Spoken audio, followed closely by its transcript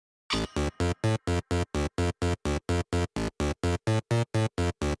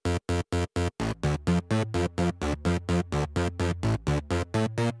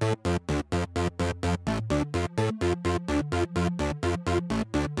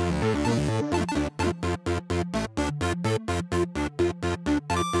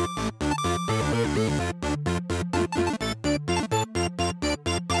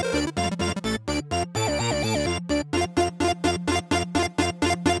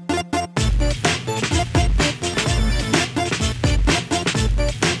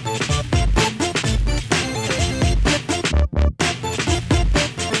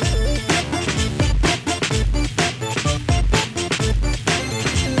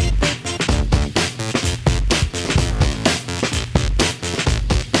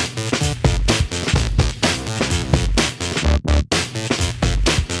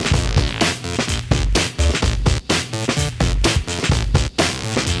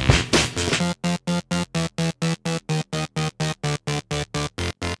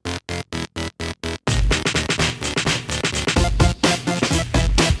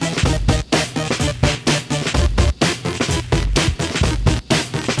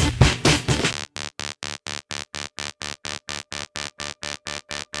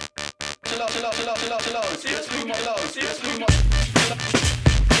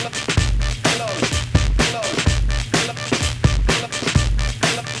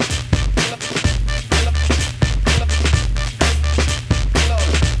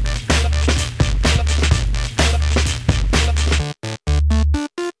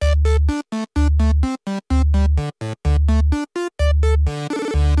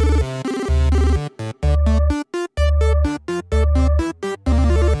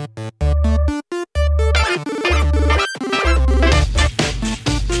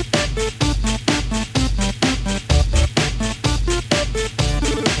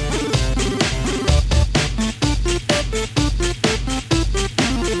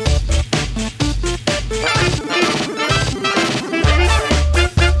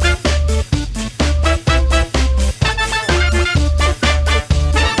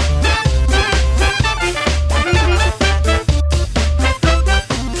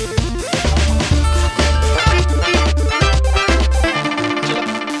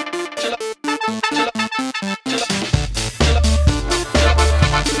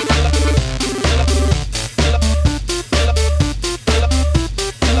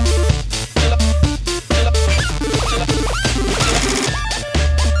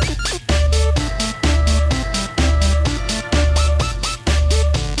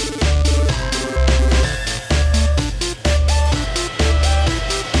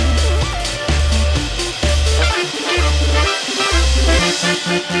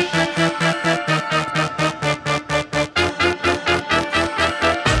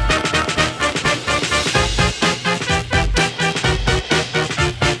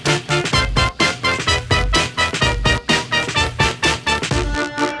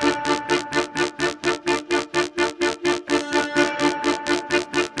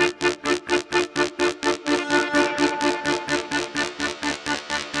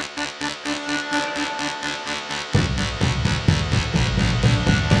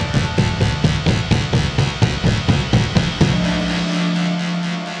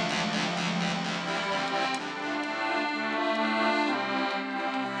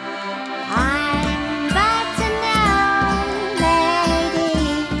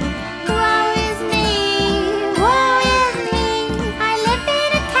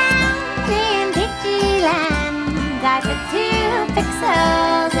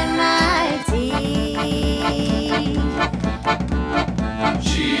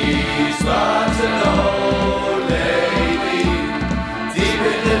She's but an old lady, deep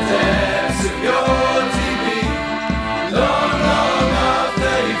in the depths of your TV. Long, long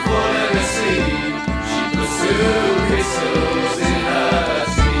after you've fallen asleep, she puts two crystals in her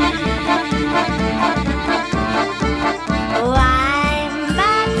sleeve. Oh, I'm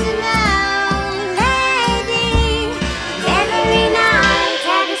but an old lady. Every night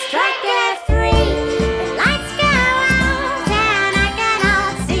at a strike of 3, the lights go out and I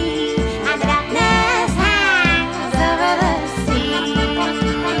cannot see, and the darkness hangs over the sea.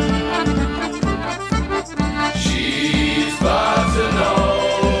 She's but an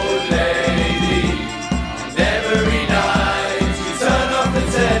old lady, and every night you turn off the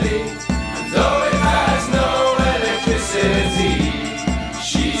telly, and though it has no electricity,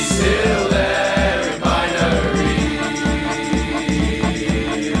 she's still there in binary.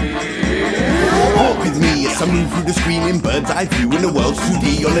 Walk with me as I move through the screen in bird's eye view in the world's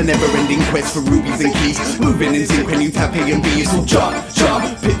 2D on a never-ending quest for rubies and keys. Moving in sync when you tap A and B, it's all jump, jump,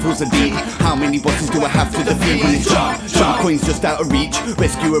 pitfalls are deep. How many bosses do I have to defeat? When it's jump, jump, coins just out of reach.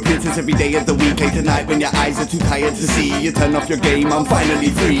 Rescue a princess every day of the week. Late at night when your eyes are too tired to see. You turn off your game, I'm finally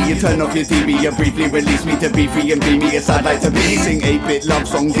free. You turn off your TV, you briefly release me to be free and be me as I'd like to be. Sing 8-bit love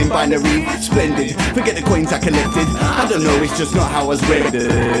songs in binary, splendid. Forget the coins I collected, I don't know, it's just not how I was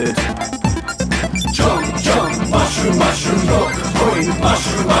rendered. Jump, jump, mushroom, mushroom, rock, coin,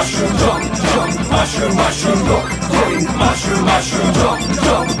 mushroom, mushroom, jump, jump, mushroom, mushroom, rock, coin, mushroom, mushroom, jump,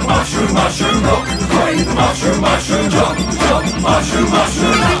 jump, mushroom, mushroom, rock, coin, mushroom, mushroom, jump, jump, mushroom,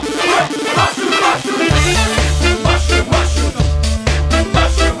 mushroom, rock, mushroom, mushroom, mushroom,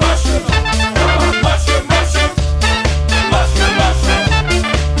 mushroom, mushroom, mushroom, mushroom, mushroom, mushroom, mushroom,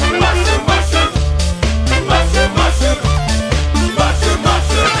 mushroom, mushroom, mushroom, mushroom, mushroom,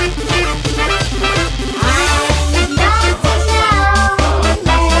 mushroom.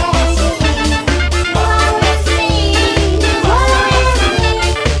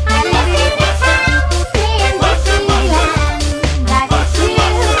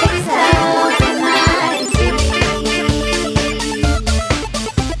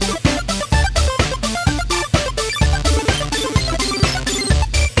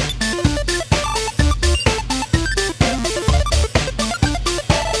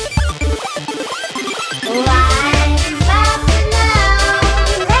 Oh,